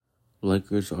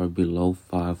Lakers are below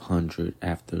 500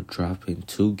 after dropping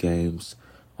 2 games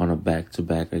on a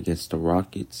back-to-back against the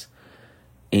Rockets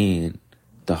and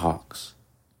the Hawks.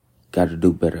 Got to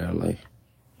do better, LA.